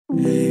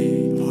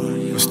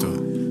Let's do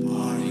it.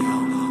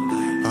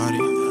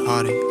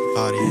 Party.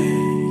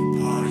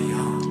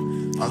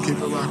 I'll keep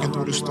it rocking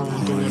through the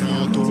storm, do it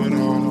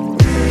all.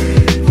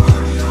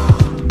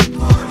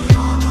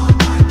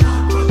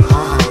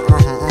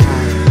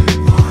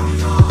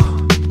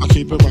 I'll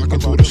keep it rocking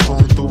through the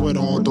storm, do it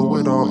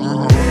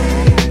all.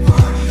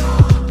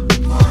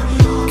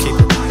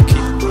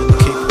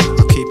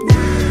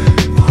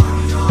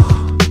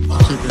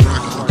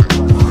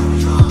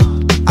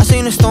 I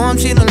seen the storm,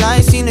 seen the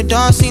light, seen the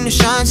dark, seen the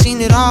shine,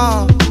 seen it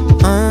all.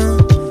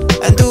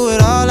 And through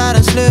it all, I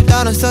done slipped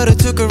out and started,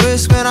 took a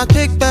risk. Man, I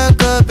picked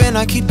back up and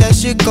I keep that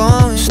shit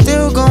going.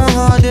 Still going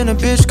hard in a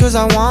bitch cause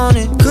I want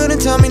it. Couldn't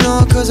tell me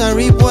no cause I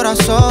reap what I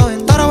sow.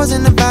 And thought I was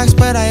in the box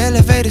but I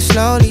elevated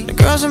slowly. The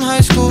girls from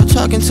high school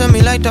talking to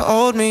me like the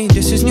old me.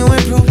 This is new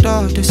improved,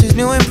 dog, this is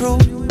new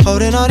improved.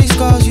 Holding all these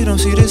scars, you don't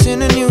see this in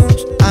the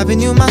news. I've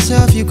been you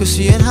myself, you can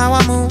see it how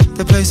I move.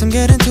 The place I'm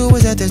getting to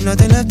is that there's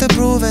nothing left to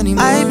prove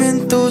anymore. I've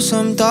been through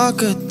some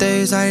darker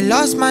days. I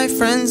lost my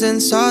friends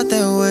and saw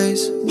their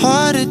ways.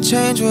 Hard to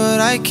change what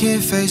I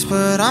can't face,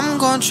 but I'm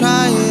gonna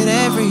try it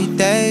every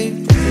day.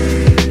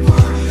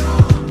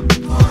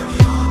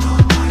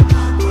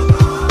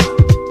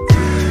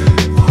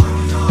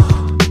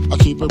 I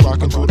keep it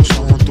rocking through the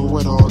storm, do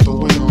it all.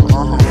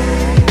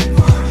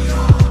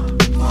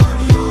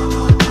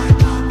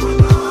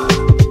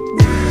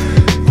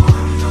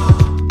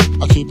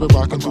 Keep it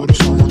rockin' through the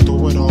storm,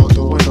 do it all.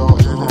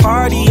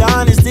 Party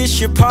on, is this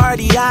your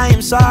party? I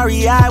am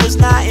sorry I was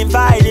not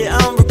invited.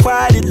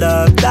 Unrequited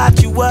love,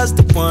 thought you was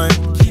the one.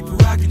 Keep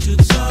it rockin' to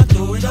the sun,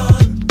 throw it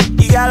on.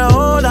 You gotta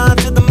hold on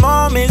to the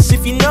moments.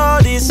 If you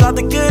notice, all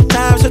the good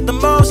times hurt the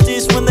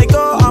mostest. When they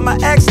go, all my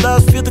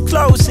ex-loves feel the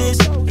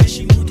closest. And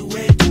she moved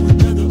away to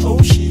another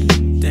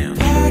ocean. Damn.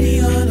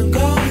 Party on, I'm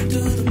going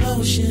through the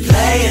motions.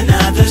 Play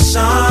another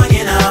song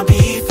and I'll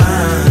be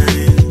fine.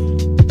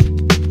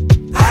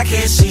 I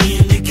can't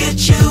seem to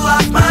get you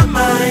off my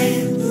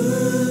mind.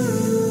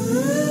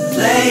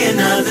 Play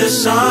another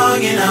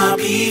song and I'll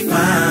be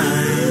fine.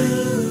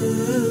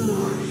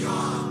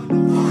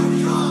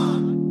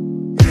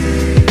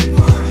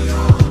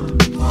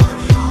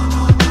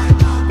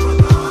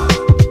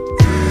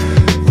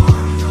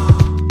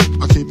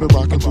 I keep it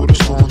rocking through the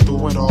storm,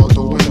 do it all.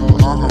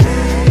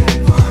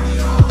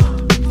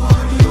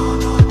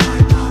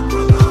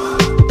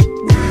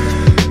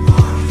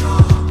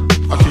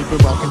 I keep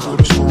it rocking through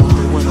the storm,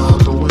 do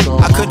it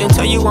all. I couldn't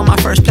tell you where my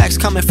first plaque's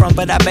coming from,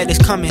 but I bet it's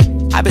coming.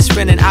 I've been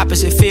sprinting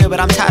opposite field, but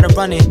I'm tired of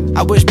running.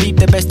 I wish beat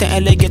the best in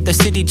LA, get the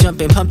city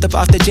jumping. Pumped up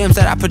off the gems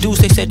that I produce,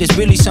 they said it's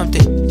really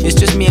something. It's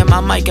just me and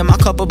my mic and my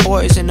couple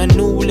boys in a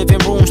new living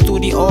room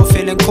studio,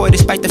 feeling coy.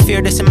 Despite the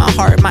fear that's in my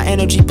heart, my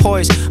energy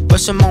poised.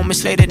 But some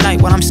moments late at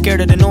night when I'm scared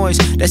of the noise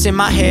that's in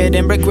my head,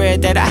 and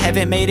regret that I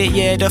haven't made it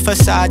yet. The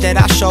facade that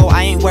I show,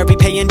 I ain't worried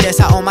paying debts.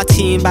 I own my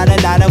team by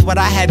a lot of what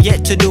I have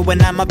yet to do, and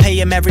I'ma pay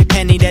them every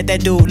penny that they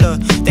do.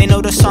 Look, they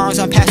know the songs,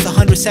 I'm past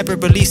 100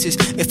 separate releases.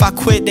 If I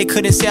quit, they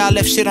couldn't say I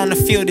left shit on the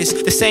field. It's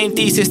the same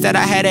thesis that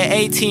I had at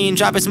 18.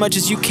 Drop as much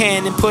as you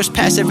can and push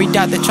past every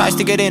doubt that tries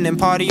to get in and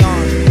party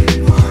on.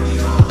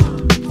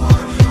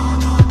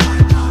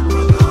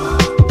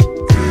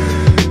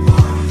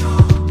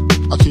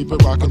 I keep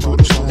it rocking through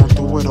the storm,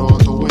 do it all.